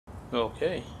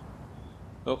Okay.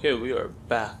 Okay, we are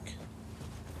back.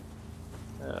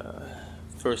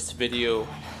 First video.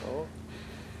 Oh.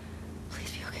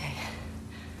 Please be okay.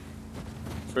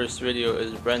 First video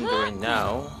is rendering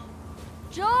now.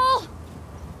 Joel!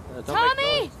 Don't Tommy!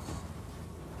 make noise.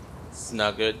 It's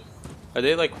not good. Are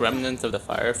they like remnants of the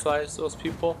Fireflies? Those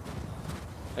people?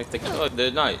 Like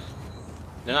they're not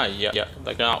young. Yeah,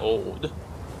 like they're not old.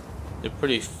 They're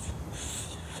pretty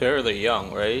fairly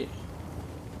young, right?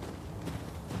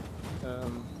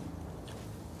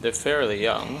 They're fairly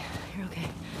young. You're okay.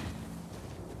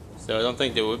 So I don't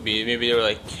think they would be. Maybe they were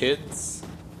like kids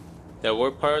that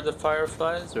were part of the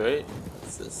Fireflies, right?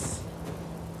 What's this?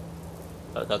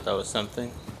 I thought that was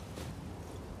something.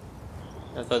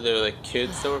 I thought they were like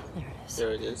kids that were. There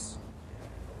it is.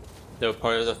 They were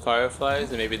part of the Fireflies,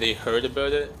 and maybe they heard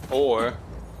about it. Or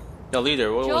the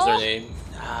leader. What was her name?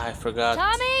 Ah, I forgot.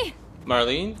 Tommy!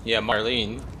 Marlene? Yeah,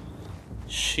 Marlene.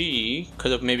 She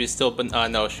could have maybe still been.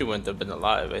 No, she wouldn't have been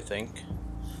alive. I think.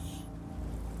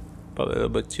 Probably a little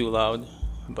bit too loud,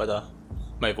 but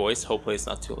my voice hopefully it's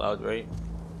not too loud, right?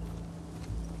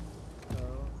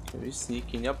 Can we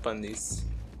sneaking up on these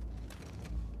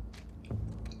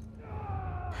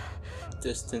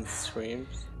distant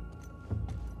screams?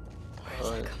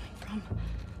 Where's it coming from?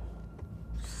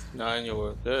 9, you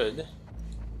were good.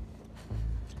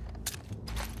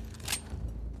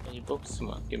 Any books?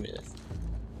 Come on, give me this.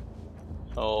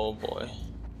 Oh boy,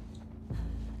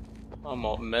 I'm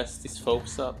gonna mess these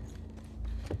folks up.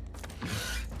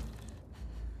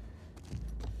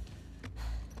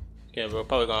 Okay, we're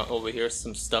probably gonna overhear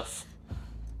some stuff.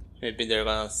 Maybe they're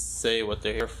gonna say what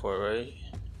they're here for, right?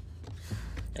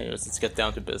 Anyways, let's get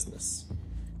down to business.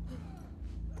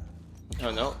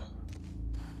 Oh no.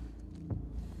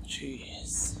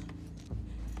 Jeez.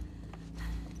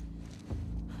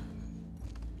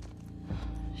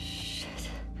 Shit.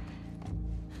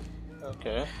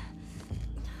 Okay.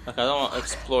 Like, I don't want to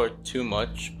explore too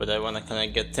much, but I want to kind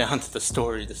of get down to the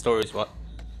story. The story is what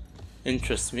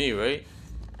interests me, right?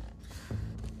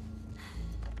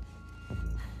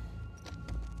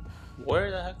 Where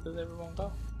the heck did everyone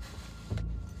go?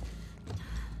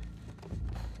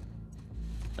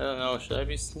 I don't know, should I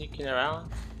be sneaking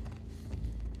around?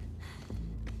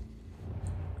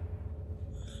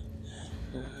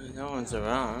 No one's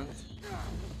around.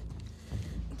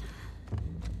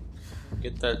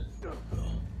 Get that.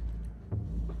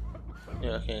 Yeah,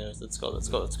 okay, anyways, let's go.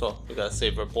 We gotta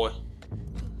save our boy.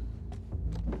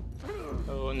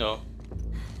 Oh no.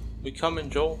 We coming,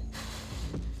 Joel?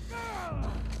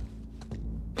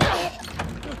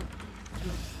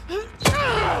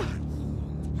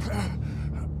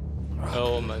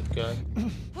 Oh my god.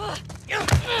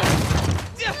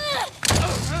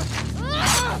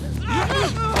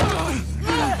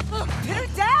 Pin her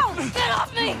down! Get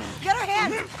off me! Get her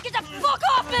hand! Get the fuck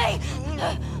off me!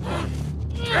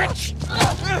 You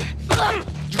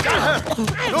got her!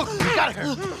 Look, you got her!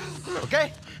 Okay?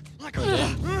 You're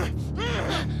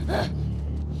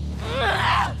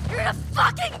gonna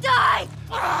fucking die!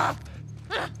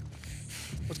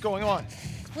 What's going on?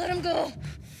 Let him go!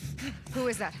 Who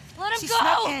is that? Let him She go!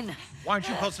 snuck in. Why aren't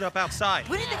you posted up outside?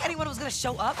 We didn't think anyone was gonna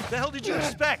show up. What the hell did you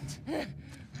expect?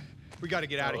 We gotta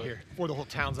get out of here before the whole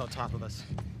town's on top of us.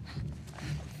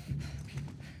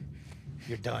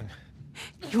 You're done.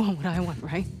 You want what I want,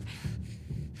 right?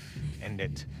 End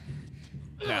it.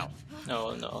 Now.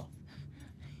 No, no.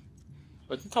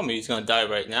 But don't tell me he's gonna die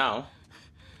right now.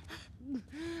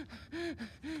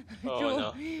 Oh Joel,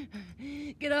 no.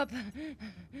 get up.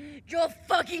 Joel,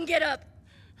 fucking get up.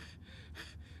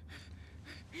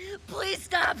 Please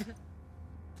stop.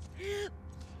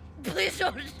 Please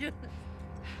don't shoot.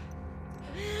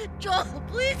 Joel,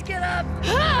 please get up.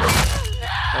 Oh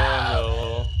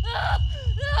no.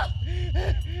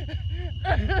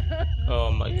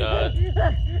 Oh my god.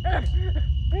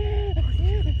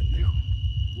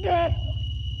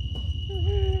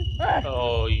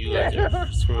 Oh, you guys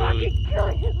are screwed.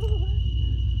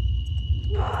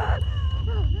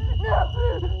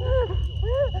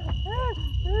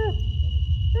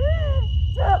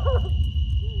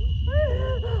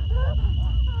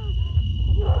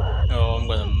 Oh, I'm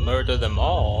gonna murder them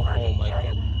all. Oh my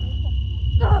god.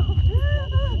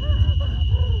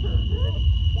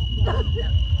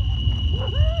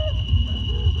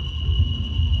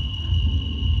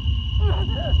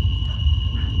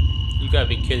 You gotta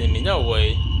be kidding me. No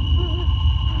way.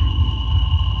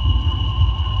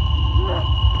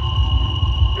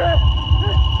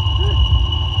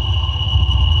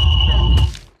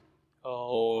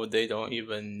 Oh, they don't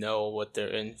even know what they're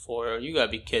in for. You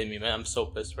gotta be kidding me, man. I'm so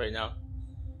pissed right now.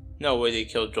 No way they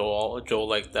killed Joel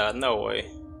like that. No way.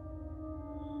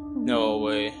 No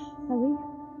way. Ellie?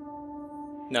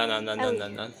 No, no, no, no, no,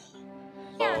 no.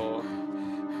 Oh.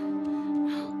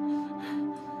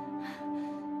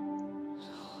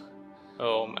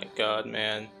 Oh my god,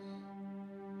 man.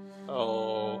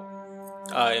 Oh.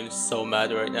 I am so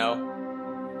mad right now.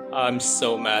 I'm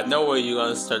so mad. No way you're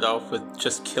gonna start off with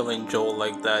just killing Joel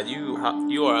like that. You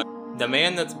are the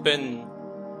man that's been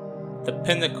the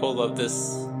pinnacle of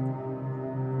this,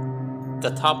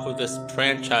 the top of this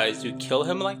franchise. You kill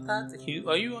him like that?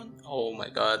 Are you on? Oh my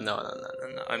god, no, no, no,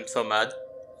 no, no. I'm so mad.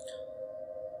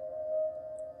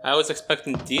 I was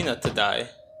expecting Dina to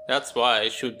die. That's why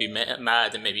she would be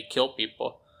mad and maybe kill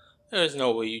people. There's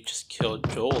no way you just killed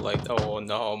Joel like that. Oh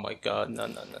no, oh my god, no,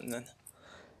 no, no, no.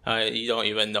 You don't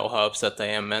even know how upset I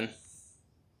am, man.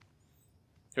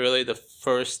 Really, the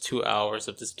first 2 hours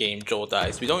of this game, Joel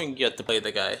dies. We don't even get to play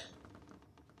the guy.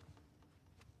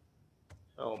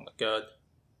 Oh my god.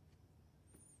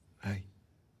 Hey.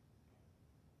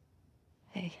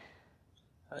 Hey.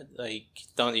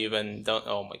 Don't,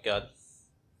 oh my god.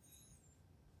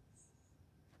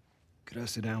 Could I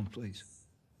sit down, please?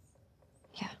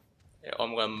 Yeah. Yeah,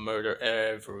 I'm gonna murder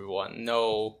everyone.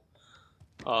 No.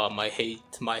 My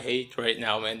hate right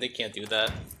now, man. They can't do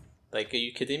that. Like, are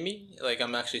you kidding me? Like,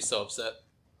 I'm actually so upset.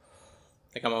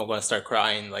 Like, I'm gonna start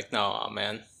crying. Like, no,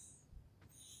 man.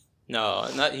 No,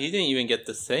 he didn't even get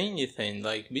to say anything.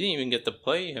 Like, we didn't even get to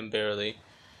play him barely.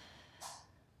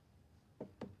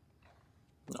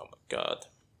 Oh my god.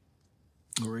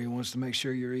 Maria wants to make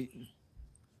sure you're eating.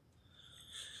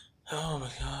 Oh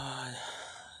my god.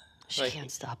 She Like,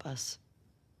 can't stop us.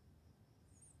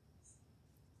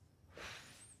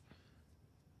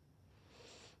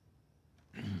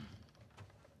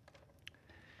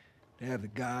 To have the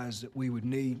guys that we would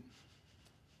need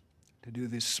to do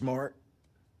this smart,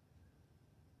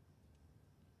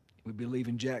 we'd be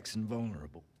leaving Jackson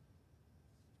vulnerable.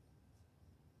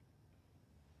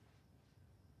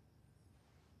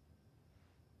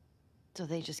 So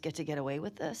they just get to get away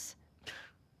with this?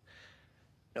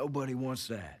 Nobody wants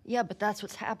that. Yeah, but that's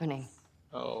what's happening.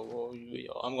 oh,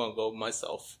 well, I'm gonna go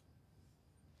myself.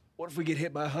 What if we get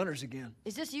hit by hunters again?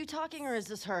 Is this you talking or is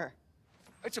this her?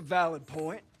 It's a valid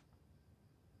point.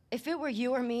 If it were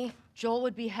you or me, Joel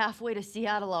would be halfway to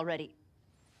Seattle already.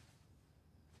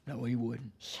 No, he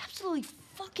wouldn't. He absolutely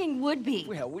fucking would be.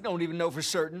 Well, we don't even know for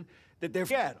certain that they're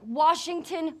Seattle.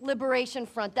 Washington Liberation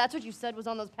Front. That's what you said was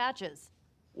on those patches.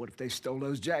 What if they stole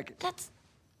those jackets? That's...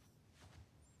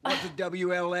 What if the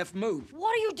WLF moved?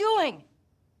 What are you doing?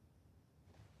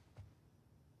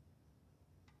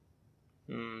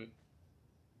 You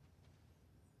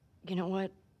know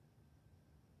what?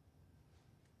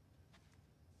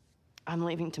 I'm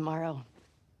leaving tomorrow.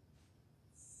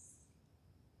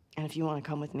 And if you want to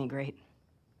come with me, great.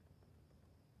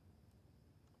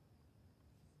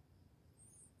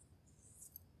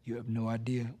 You have no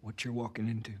idea what you're walking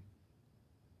into.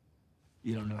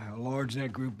 You don't know how large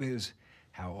that group is,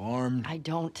 how armed. I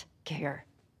don't care.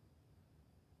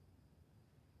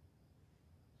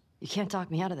 You can't talk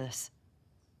me out of this.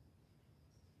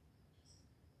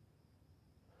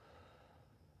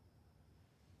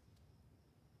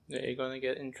 Yeah, you're gonna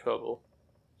get in trouble.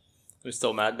 I'm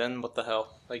still mad then? What the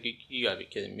hell? Like, you gotta be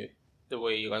kidding me. The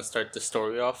way you're gonna start the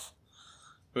story off?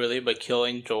 Really? By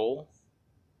killing Joel?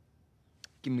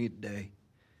 Give me a day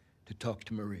to talk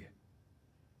to Maria.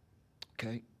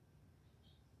 Okay?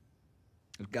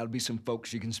 There's gotta be some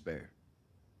folks you can spare.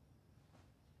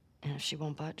 And if she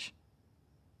won't budge?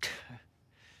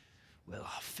 Well,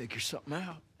 I'll figure something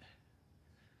out.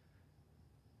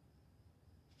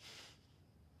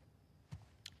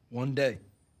 One day.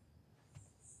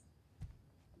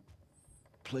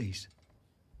 Please.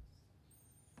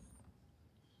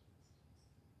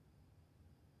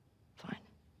 Fine.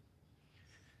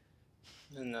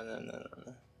 No.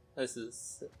 This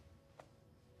is...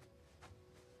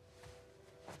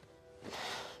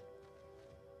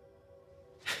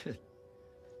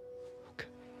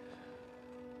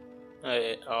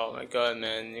 oh my god,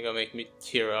 man, you're gonna make me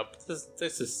tear up. This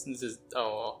is,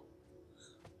 oh.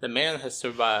 The man has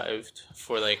survived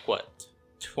for like, what?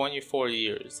 24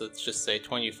 years, let's just say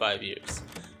 25 years,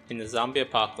 in the zombie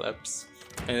apocalypse.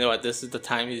 And you know what, this is the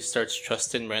time he starts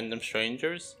trusting random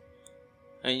strangers?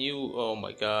 And you, oh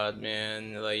my god,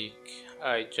 man, like,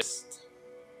 I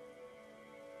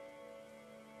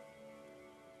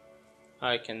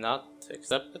cannot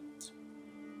accept it.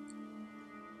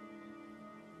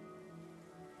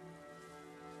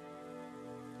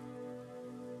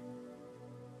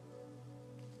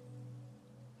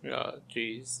 Oh,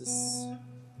 Jesus.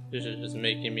 This is just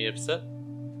making me upset.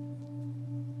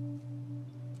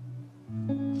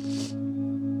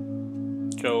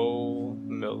 Joe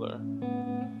Miller.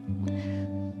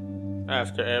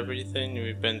 After everything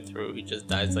we've been through, he just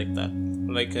dies like that.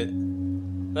 Like a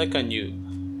noob.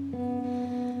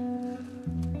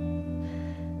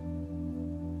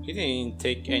 He didn't even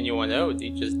take anyone out, he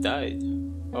just died.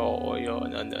 Oh, yo,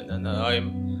 no.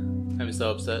 I'm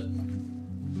so upset.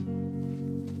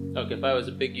 Okay, if I was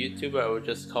a big YouTuber, I would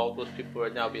just call those people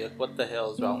right now and be like, what the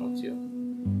hell is wrong with you?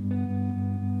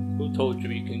 Who told you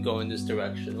you can go in this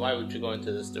direction? Why would you go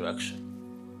into this direction?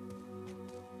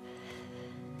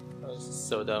 Oh, this is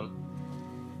so dumb.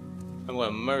 I'm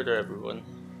gonna murder everyone.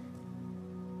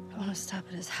 I want to stop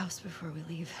at his house before we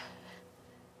leave.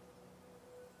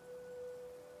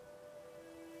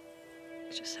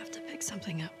 I just have to pick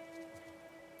something up.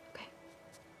 Okay.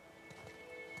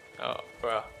 Oh,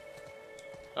 bruh.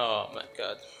 Oh my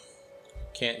god.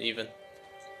 Can't even.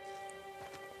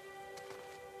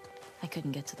 I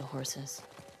couldn't get to the horses.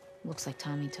 Looks like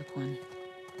Tommy took one.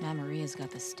 Now Maria's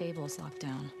got the stables locked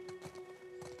down.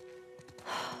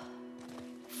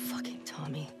 Fucking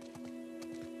Tommy.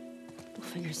 We'll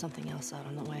figure something else out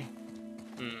on the way.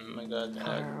 My god.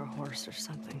 Car or a horse or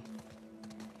something.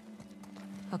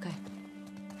 Okay.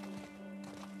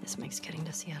 This makes getting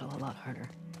to Seattle a lot harder.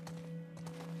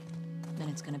 Then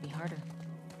it's gonna be harder.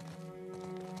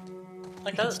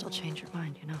 Like, You can still change your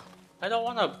mind, you know? I don't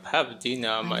want to have Dina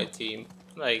on my team.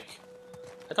 Like,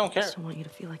 I don't I care. just don't want you to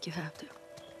feel like you have to.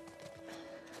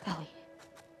 Ellie.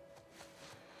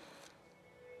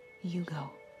 You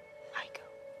go. I go.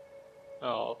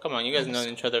 Oh, come on. You guys have known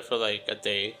each other for like a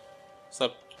day.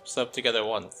 Slept together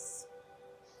once.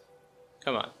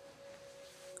 Come on.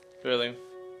 Really?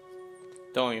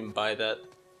 Don't even buy that.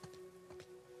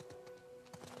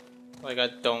 Like, I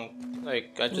don't,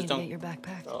 like, I just don't. Get your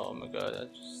backpack. Oh my god, I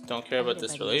just don't care about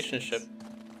this relationship.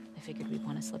 I figured we'd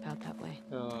want to slip out that way.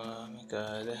 Oh my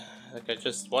god. Like, I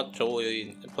just watched Joel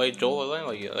play Joel and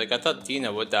like, I thought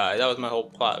Dina would die. That was my whole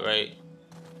plot, right?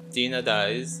 Dina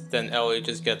dies, then Ellie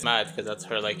just gets mad because that's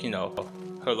her, like, you know,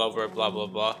 her lover, blah blah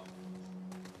blah.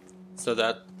 So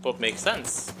that would make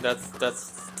sense. That's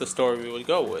the story we would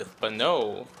go with. But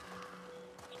no.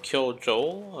 Kill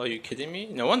Joel? Are you kidding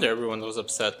me? No wonder everyone was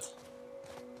upset.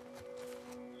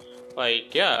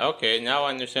 Like, yeah, okay, now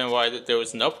I understand why there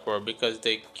was an uproar, because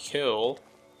they kill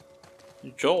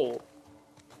Joel.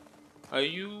 Are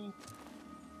you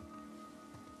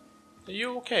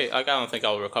okay? Like, I don't think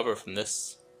I'll recover from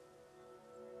this.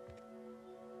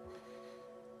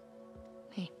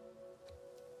 Hey.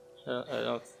 I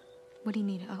don't. What do you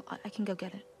need? I can go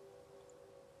get it.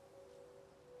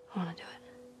 I want to do it.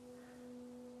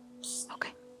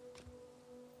 Okay.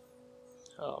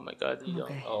 Oh my god, you don't.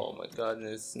 Okay. Oh my god,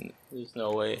 there's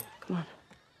no way. Come on.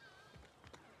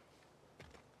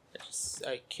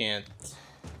 I can't.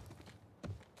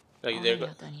 Like, Already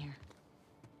not done here.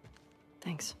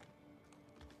 Thanks.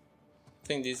 I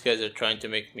think these guys are trying to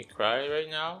make me cry right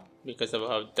now because of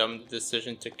how dumb the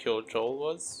decision to kill Joel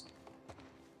was.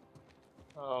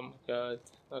 Oh my god,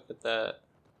 look at that.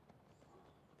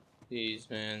 Jeez,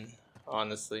 man.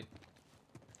 Honestly.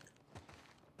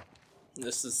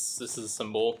 This is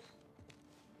some bull.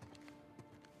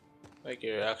 Like,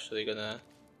 you're actually gonna.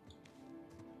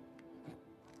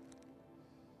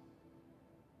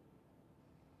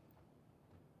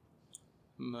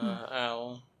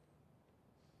 Ow.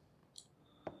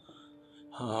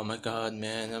 Oh my god,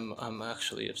 man, I'm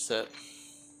actually upset.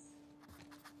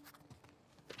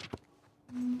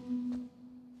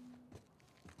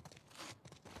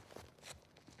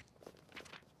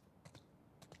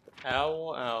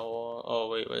 Ow, ow. Oh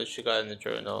wait, what did she got in the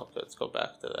journal? Let's go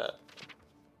back to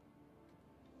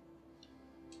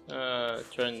that.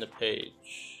 Turn the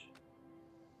page.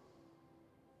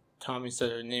 Tommy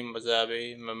said her name was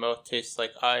Abby. My mouth tastes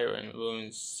like iron.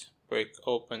 Wounds break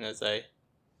open as I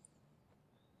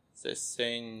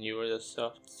saying you were the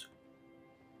soft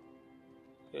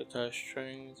guitar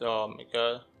strings. Oh my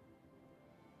god.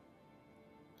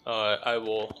 I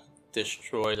will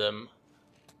destroy them.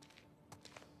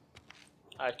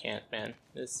 I can't, man.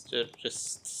 It's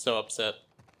just so upset.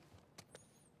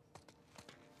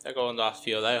 I go on the off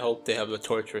field. I hope they have the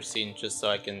torture scene just so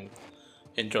I can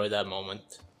enjoy that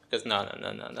moment. Because no,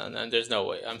 there's no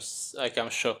way. I'm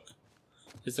shook.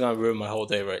 This is gonna ruin my whole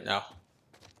day right now.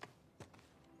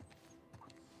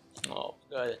 Oh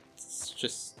god, it's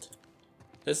just.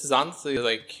 This is honestly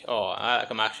like, oh,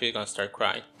 I'm actually gonna start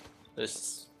crying.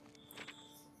 This.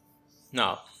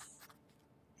 No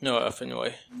effing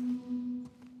way.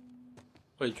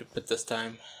 What did you put this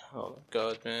time? Oh my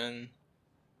god, man.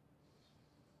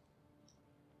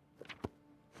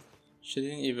 She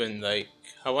didn't even like.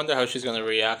 I wonder how she's gonna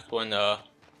react when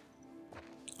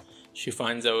she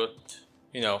finds out,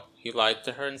 you know, he lied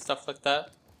to her and stuff like that.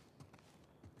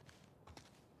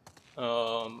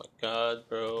 Oh my god,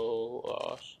 bro.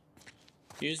 Oh,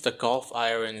 used a golf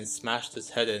iron and smashed his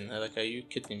head in. Like, are you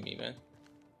kidding me, man?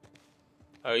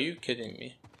 Are you kidding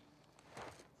me?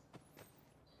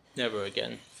 Never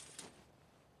again.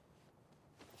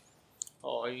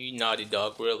 Oh, you naughty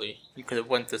dog, really? You could have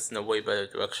went this in a way better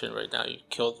direction right now. You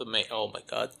killed the mate. Oh my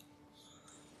god.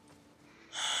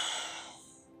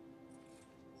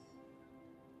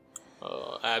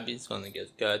 Oh, Abby's gonna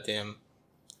get goddamn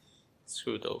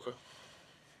screwed over.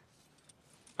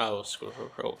 I will screw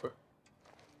her over.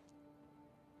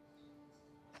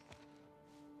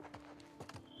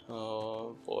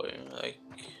 Oh boy, like...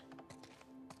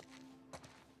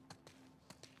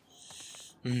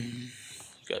 You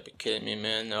gotta be kidding me,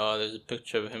 man. Oh, there's a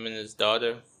picture of him and his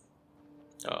daughter.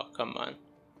 Oh, come on.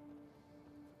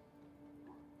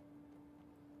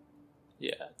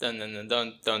 Yeah,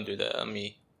 don't do that on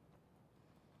me.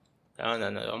 No,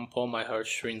 don't pull my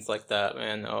heartstrings like that,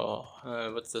 man. Oh,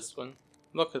 what's this one?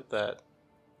 Look at that.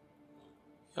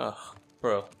 Oh,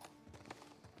 bro.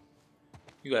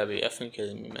 You gotta be effing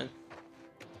kidding me, man.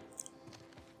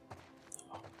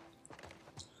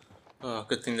 Oh,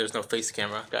 good thing there's no face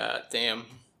camera. God damn.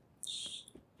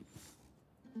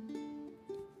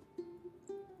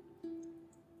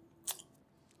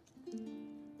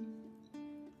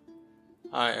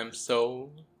 I am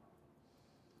so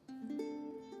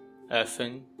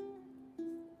effing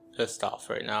pissed off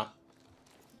right now.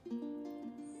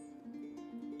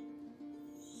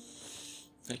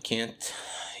 I can't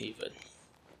even.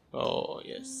 Oh,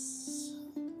 yes.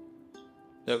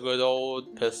 The good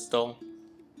old pistol.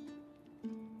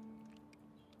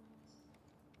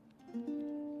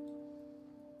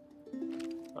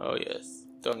 Oh, yes.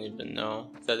 Don't even know.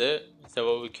 Is that it? Is that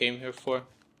what we came here for?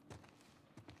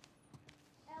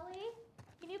 Ellie,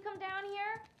 can you come down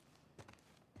here?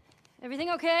 Everything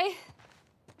okay?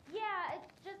 Yeah,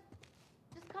 it's just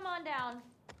come on down.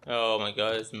 Oh my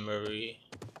god, it's Marie.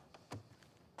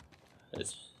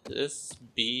 Is this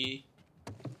B?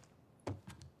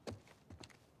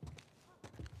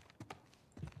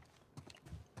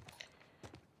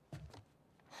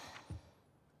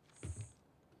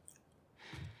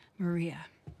 Maria,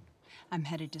 I'm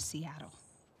headed to Seattle.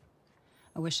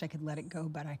 I wish I could let it go,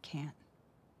 but I can't.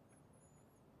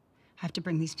 I have to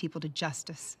bring these people to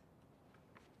justice.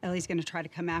 Ellie's gonna try to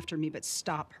come after me, but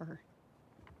stop her.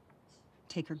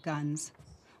 Take her guns,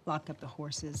 lock up the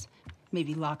horses,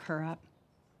 maybe lock her up.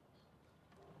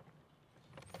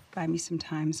 Buy me some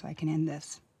time so I can end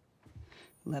this.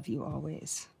 Love you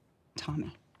always,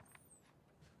 Tommy.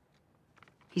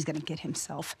 He's gonna get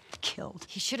himself killed.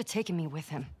 He should have taken me with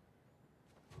him.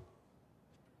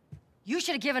 You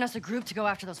should have given us a group to go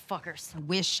after those fuckers. I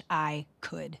wish I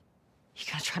could. You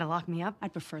gonna try to lock me up?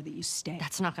 I'd prefer that you stay.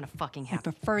 That's not gonna fucking I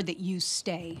happen. prefer that you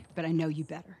stay, but I know you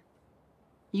better.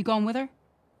 You going with her?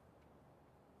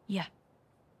 Yeah.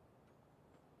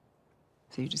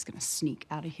 So you're just gonna sneak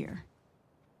out of here?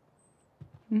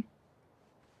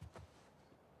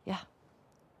 Yeah.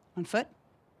 On foot?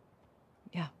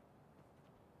 Yeah.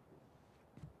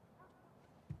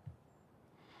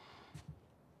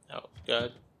 Oh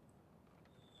god.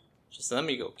 Just let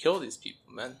me go kill these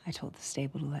people, man. I told the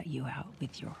stable to let you out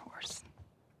with your horse.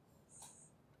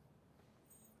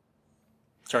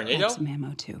 I Tornado? have some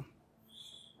ammo too.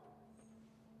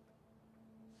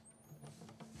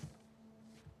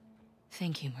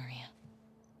 Thank you, Maria.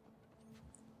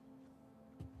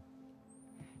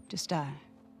 Just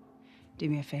do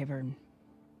me a favor and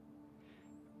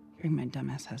bring my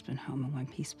dumbass husband home in one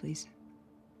piece, please.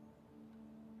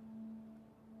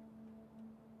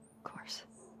 Of course.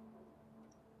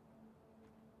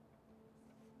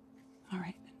 All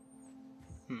right.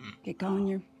 Get going.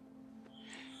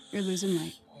 You're losing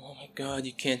light. Oh my god,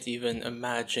 you can't even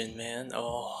imagine, man.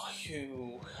 Oh,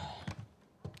 you.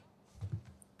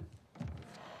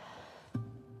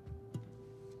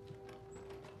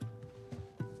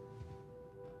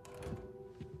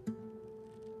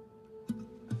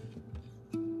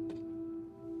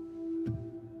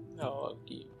 Oh,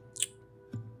 you.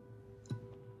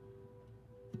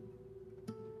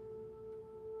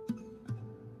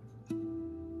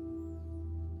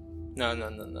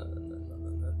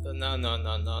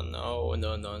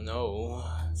 No.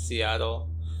 Seattle.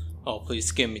 Oh,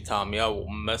 please give me Tommy. I will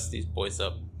mess these boys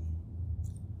up.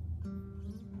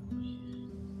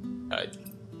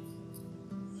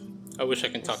 I wish I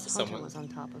can talk to This someone. hunter was on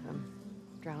top of him,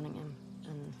 drowning him,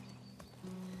 and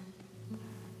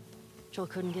Joel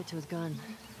couldn't get to his gun.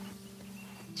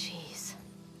 Jeez.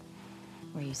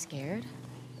 Were you scared?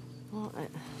 Well,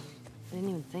 I didn't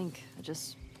even think. I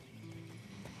just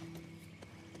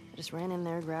ran in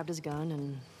there, grabbed his gun,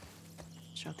 and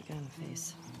shot the guy in the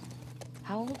face.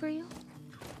 How old were you?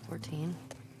 14.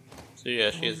 So yeah,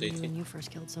 How she old is were you 18. when you first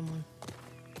killed someone?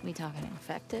 We talking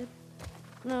infected?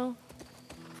 No.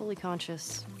 Fully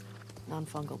conscious,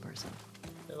 non-fungal person.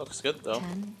 It looks good though.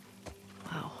 10.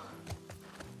 Wow.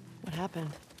 What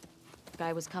happened?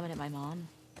 Guy was coming at my mom.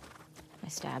 I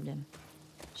stabbed him.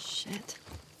 Shit.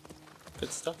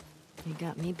 Good stuff. You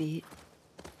got me beat.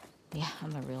 Yeah,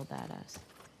 I'm a real badass.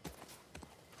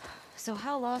 So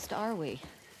how lost are we?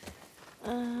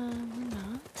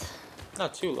 Not.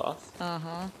 Not too lost.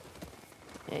 Uh-huh.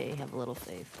 Hey, have a little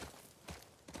faith.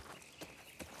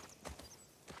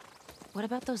 What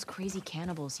about those crazy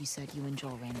cannibals you said you and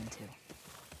Joel ran into?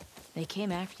 They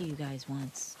came after you guys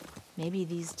once. Maybe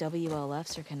these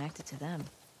WLFs are connected to them.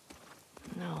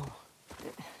 No.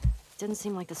 It didn't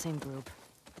seem like the same group.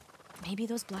 Maybe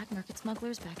those black market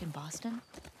smugglers back in Boston?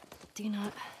 Do you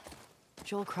not?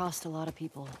 Joel crossed a lot of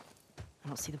people. I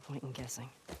don't see the point in guessing.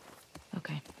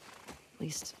 Okay. At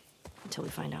least until we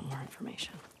find out more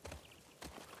information.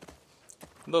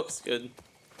 Looks good.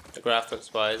 The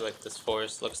graphics wise, like this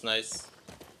forest looks nice.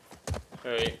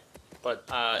 Right. But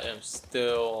I am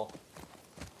still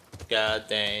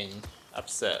goddamn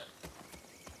upset.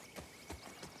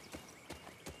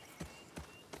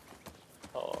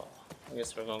 Oh, I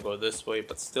guess we're gonna go this way,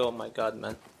 but still, my god,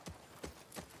 man.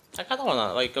 I kinda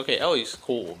wanna, like, okay, Ellie's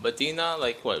cool, but Dina,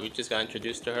 like, what, we just got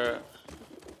introduced to her?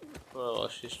 Well,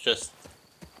 she is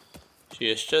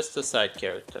just a side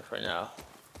character for now.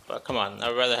 But come on,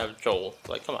 I'd rather have Joel.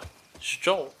 Like, come on. It's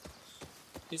Joel.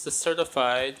 He's a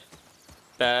certified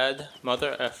bad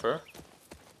mother effer.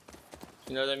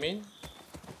 You know what I mean?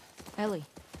 Ellie,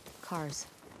 cars.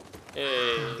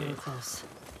 Hey. I'm getting close.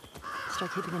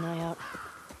 Start keeping an eye out.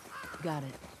 You got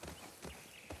it.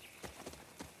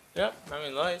 Yep, I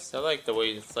mean, nice. I like the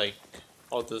way it's like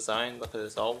all designed. Look at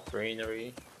this, all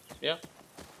greenery. Yeah,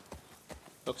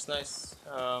 looks nice.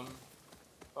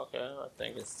 Okay, I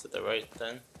think it's to the right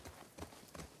then.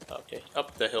 Okay,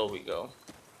 up the hill we go.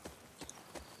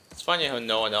 It's funny how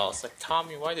no one else. Like,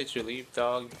 Tommy, why did you leave,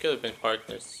 dog? You could have been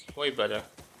partners. Way better.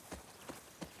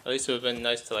 At least it would have been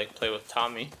nice to like play with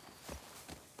Tommy.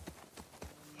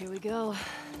 Here we go.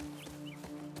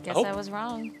 Guess hope- I was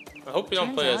wrong. I hope you don't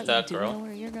Turns play out as that you do know girl.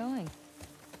 where you're going.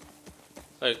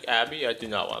 Like Abby, I do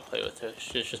not want to play with her.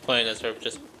 She's just playing as her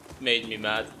just made me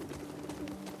mad.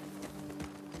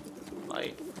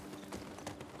 Like,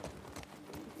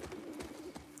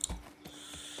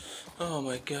 oh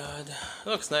my god,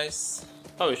 looks nice.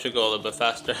 Probably should go a little bit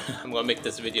faster. I'm gonna make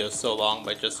this video so long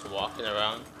by just walking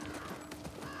around.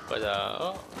 But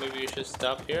oh, maybe you should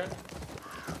stop here.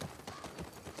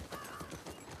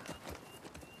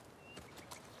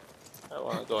 I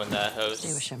wanna go in that house.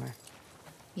 Stay with Shimmer.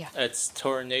 Yeah. It's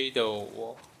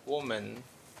Tornado Woman.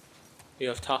 We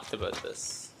have talked about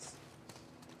this.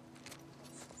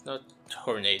 It's not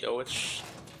Tornado,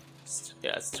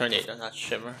 yeah, it's Tornado, not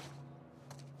Shimmer.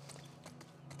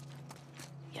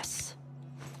 Yes.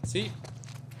 See,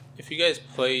 if you guys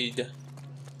played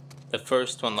the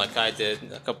first one like I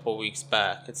did a couple weeks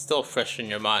back, it's still fresh in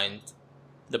your mind,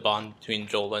 the bond between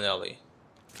Joel and Ellie.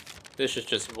 This is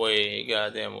just way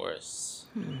goddamn worse.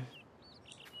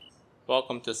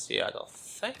 Welcome to Seattle.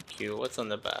 Thank you. What's on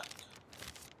the back?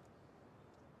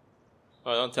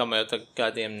 Oh, don't tell me I have to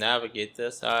goddamn navigate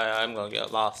this. I'm gonna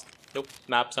get lost. Nope,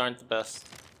 maps aren't the best.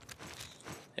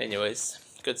 Anyways,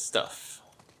 good stuff.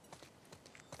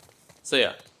 So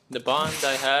yeah, the bond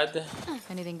I had.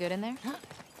 Anything good in there?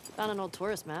 Found an old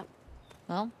tourist map.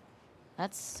 Well,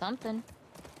 that's something.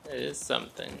 It is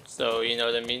something. So, you know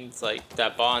what I mean? It's like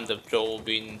that bond of Joel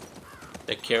being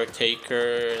the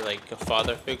caretaker, like a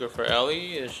father figure for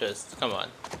Ellie. It's just, come on.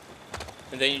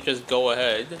 And then you just go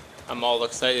ahead. I'm all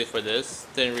excited for this.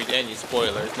 Didn't read any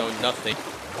spoilers, no nothing.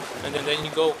 And then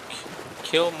you go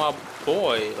kill my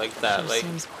boy like that. Sure Like,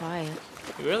 seems quiet.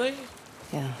 really?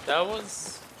 Yeah. That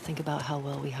was... Think about how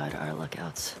well we hide our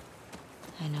lookouts.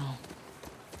 I know.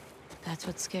 That's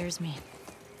what scares me.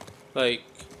 Like,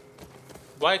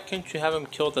 why couldn't you have him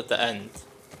killed at the end?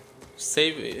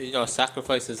 Save, you know,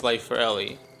 sacrifice his life for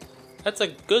Ellie. That's a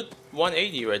good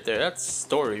 180 right there. That's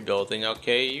story building,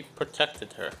 okay? You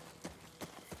protected her.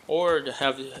 Or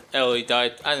have Ellie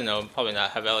die. I don't know, probably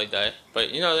not have Ellie die.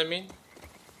 But you know what I mean?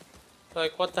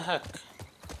 Like, what the heck?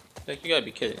 Like, you gotta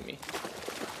be kidding me.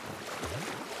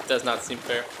 Does not seem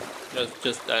fair.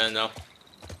 Just I don't know.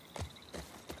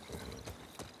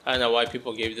 I don't know why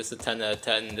people gave this a 10 out of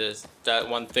 10. There's that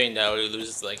one thing that already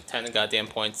loses like 10 goddamn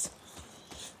points.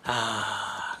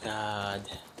 Ah, God.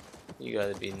 You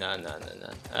gotta be nah.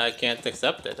 I can't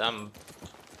accept it. I'm Whoa.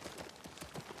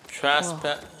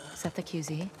 trespass. Is that the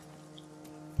QZ?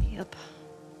 Yep.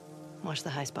 Watch the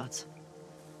high spots.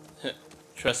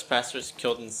 Trespassers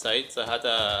killed in sight. So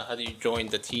how do you join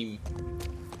the team?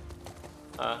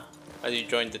 How do you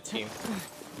join the team?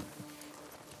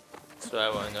 That's what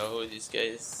I want to know. Who are these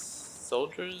guys?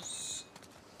 Soldiers?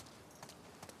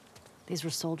 These were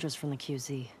soldiers from the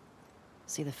QZ.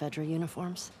 See the Fedra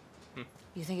uniforms?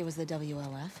 You think it was the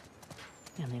WLF?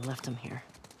 And they left them here.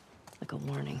 Like a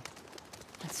warning.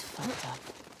 That's fucked up.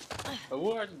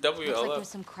 Who are the Looks like WLF? there's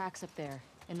some cracks up there.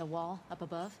 In the wall, up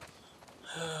above.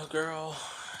 Oh, girl.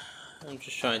 I'm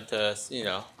just trying to, you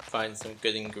know, find some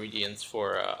good ingredients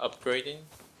for upgrading.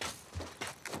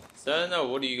 So I don't know,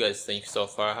 what do you guys think so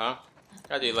far, huh?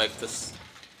 How do you like this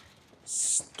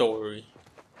story?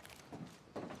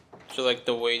 Do you like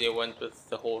the way they went with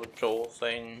the whole Joel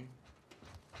thing?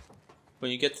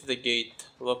 When you get to the gate,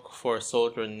 look for a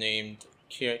soldier named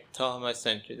Kier. Tell him I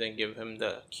sent you, then give him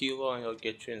the kilo and he'll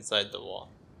get you inside the wall.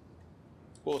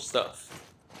 Cool stuff.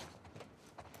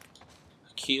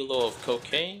 A kilo of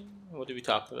cocaine? What are we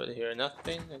talking about here?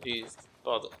 Nothing? Jeez.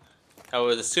 Well, I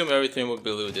would assume everything would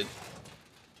be looted.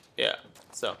 Yeah,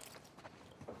 so.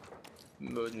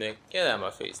 Mood Nick, get out of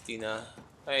my face, Dina.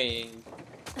 I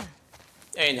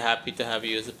ain't happy to have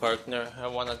you as a partner. I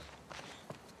want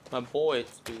my boy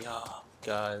to be. Oh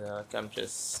god, I'm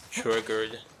just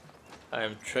triggered. I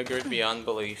am triggered beyond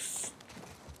belief.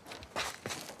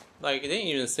 Like, it didn't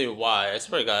even say why. I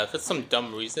swear to god, if it's some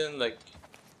dumb reason, like,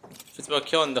 if it's about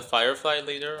killing the Firefly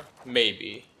leader,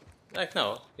 maybe. Like,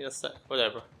 no, you know,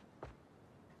 whatever.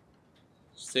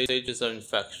 Stages of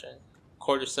infection.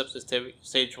 Cordyceps is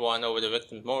stage 1 over the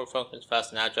victim's motor functions,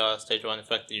 fast and agile. Stage 1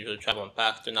 infected usually travel in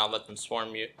packs, do not let them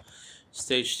swarm you.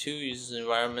 Stage 2 uses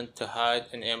environment to hide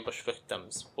and ambush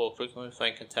victims. Will frequently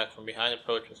find contact from behind,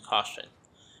 approach with caution.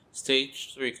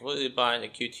 Stage 3 completely blind,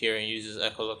 acute hearing, uses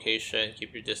echolocation,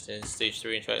 keep your distance. Stage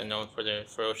 3 infected, known for their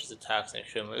ferocious attacks and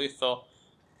extremely lethal.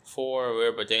 4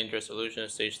 rare but dangerous illusion.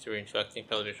 Stage 3 infecting,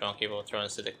 relatively strong, capable of throwing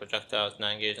acidic projectiles,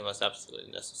 not engaged unless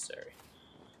absolutely necessary.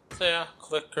 So yeah,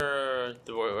 Clicker,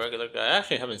 the regular guy. I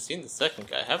actually haven't seen the second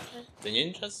guy, have I? The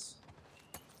ninjas?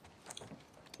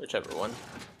 Whichever one.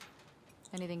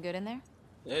 Anything good in there?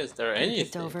 Yeah, is there Picked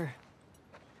anything? over.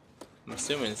 I'm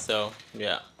assuming so,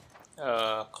 yeah.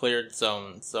 Cleared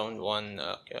zone. Zone 1,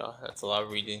 okay, well, that's a lot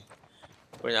of reading.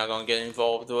 We're not gonna get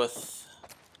involved with.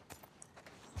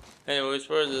 Anyways,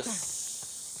 where is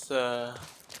this, what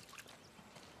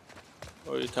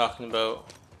are you talking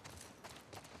about?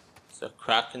 A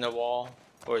crack in the wall?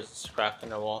 Or is this crack in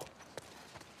the wall?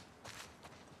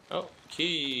 Oh,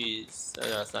 keys. Oh,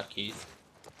 no, it's not keys.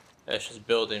 That's just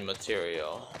building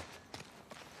material.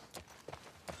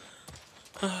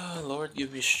 Lord,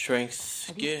 give me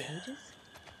strength. Yeah.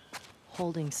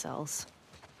 Holding cells.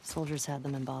 Soldiers had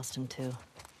them in Boston too.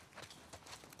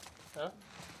 Huh?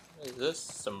 What is this?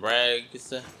 Some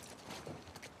rags.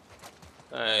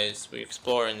 Nice. We're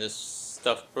exploring this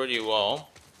stuff pretty well.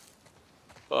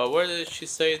 Where did she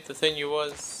say the thing you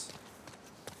was?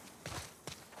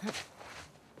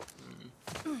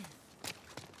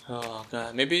 Oh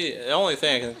god, maybe the only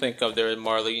thing I can think of there is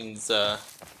Marlene's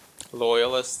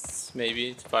loyalists,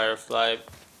 maybe Firefly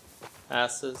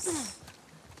asses.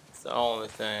 It's the only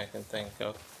thing I can think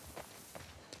of.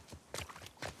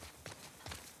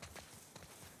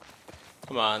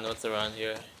 Come on, what's around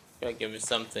here? You gotta give me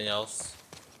something else.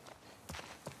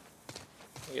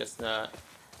 I guess not.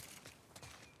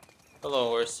 Hello,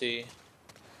 horsey.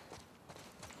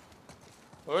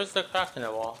 Where's the crack in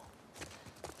the wall?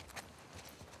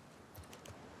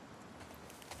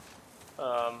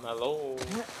 Hello?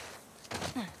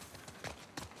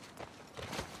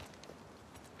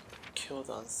 Killed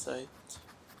on sight.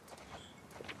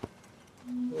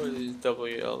 What are these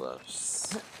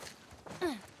WLFs?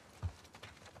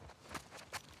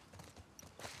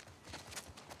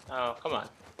 Oh, come on.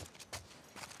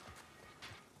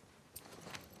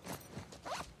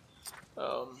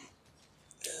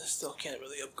 Still can't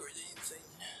really upgrade anything.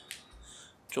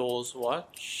 Joel's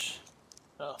watch.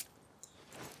 Oh.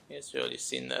 I guess you already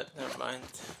seen that. Never mind.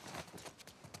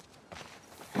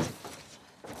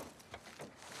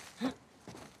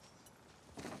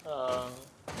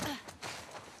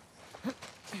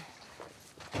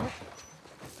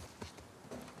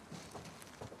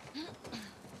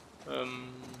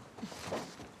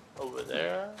 Over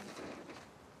there.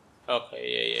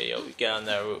 Okay, yeah. We get on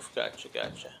that roof. Gotcha.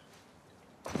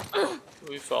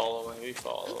 We following.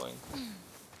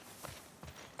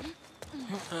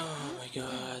 Oh my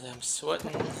god, I'm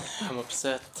sweating. I'm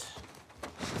upset.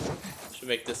 Should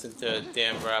make this into a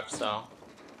damn rap song.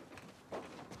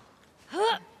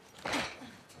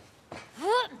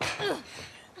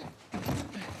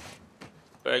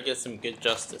 Better get some good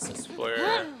justice, I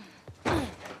swear.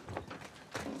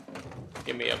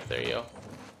 Get me up there, yo.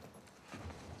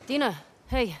 Dina,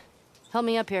 hey, help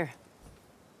me up here.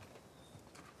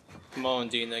 Come on,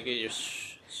 Dina, get your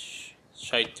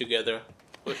shite together.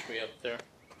 Push me up there.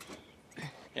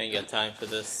 Ain't got time for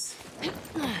this.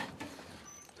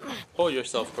 Hold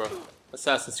yourself, bro.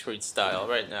 Assassin's Creed style,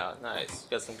 right now. Nice.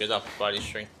 Got some good upper body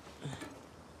strength.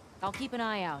 I'll keep an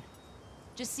eye out.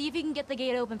 Just see if you can get the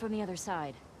gate open from the other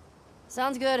side.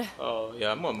 Sounds good. Oh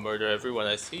yeah, I'm gonna murder everyone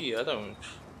I see. I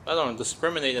don't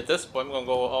discriminate at this point. I'm gonna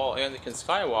go all Anakin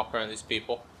Skywalker on these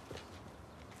people.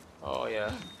 Oh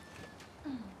yeah.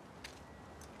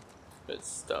 Good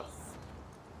stuff.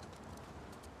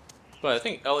 But I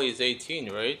think Ellie is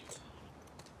 18, right?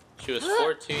 She was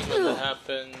 14 when that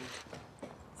happened.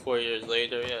 4 years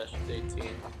later, yeah, she's 18.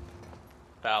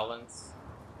 Balance.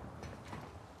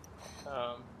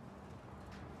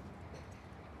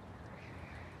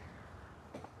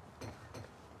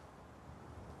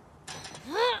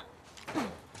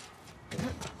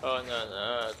 Oh no,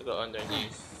 I have to go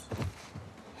underneath.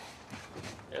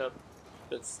 Yep,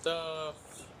 good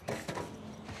stuff.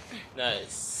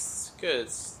 Nice, good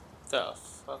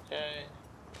stuff. Okay.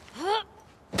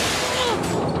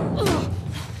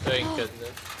 Thank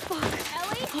goodness.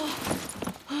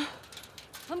 Ellie?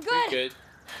 I'm You good. good?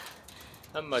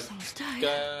 I'm Almost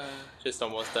died. just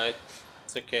almost died.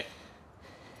 It's okay.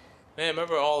 Man,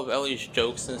 remember all of Ellie's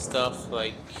jokes and stuff?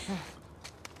 Like,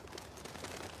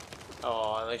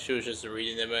 oh, like she was just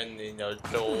reading them and, you know,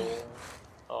 Joel.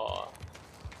 Oh,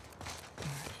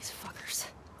 These fuckers.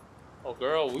 oh,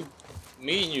 girl,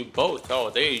 me and you both. Oh,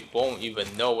 they won't even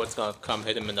know what's gonna come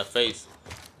hit him in the face.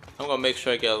 I'm gonna make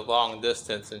sure I get a long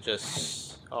distance and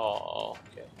just. Oh,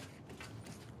 okay.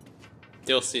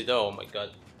 They'll see though. Oh my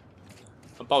god.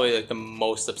 I'm probably like the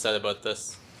most upset about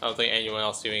this. I don't think anyone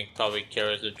else even probably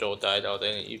cares if Joel died. Oh,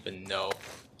 they didn't even know.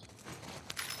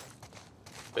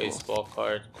 Baseball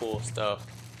card, cool stuff.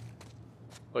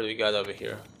 What do we got over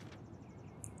here?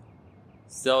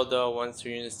 Zelda, once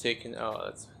your unit's taken. Oh,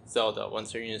 that's Zelda.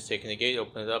 Once your unit's taken the gate,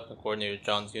 open it up and coordinate with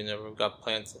John's unit. We've got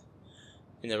plans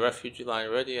in the refugee line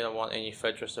ready. I don't want any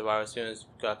Federal survivors units.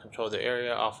 We've got control of the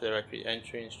area. Offer the refugee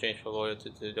entry in exchange for loyalty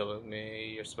to the W. May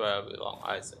your survivor be long.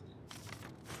 Isaac.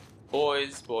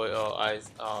 Boys,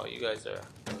 oh, you guys are.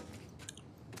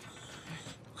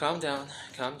 Calm down,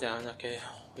 okay.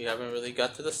 We haven't really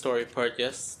got to the story part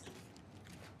yet.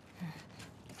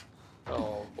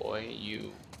 Oh boy,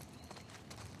 you.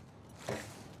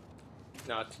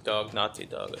 Naughty dog,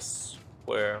 I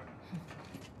swear.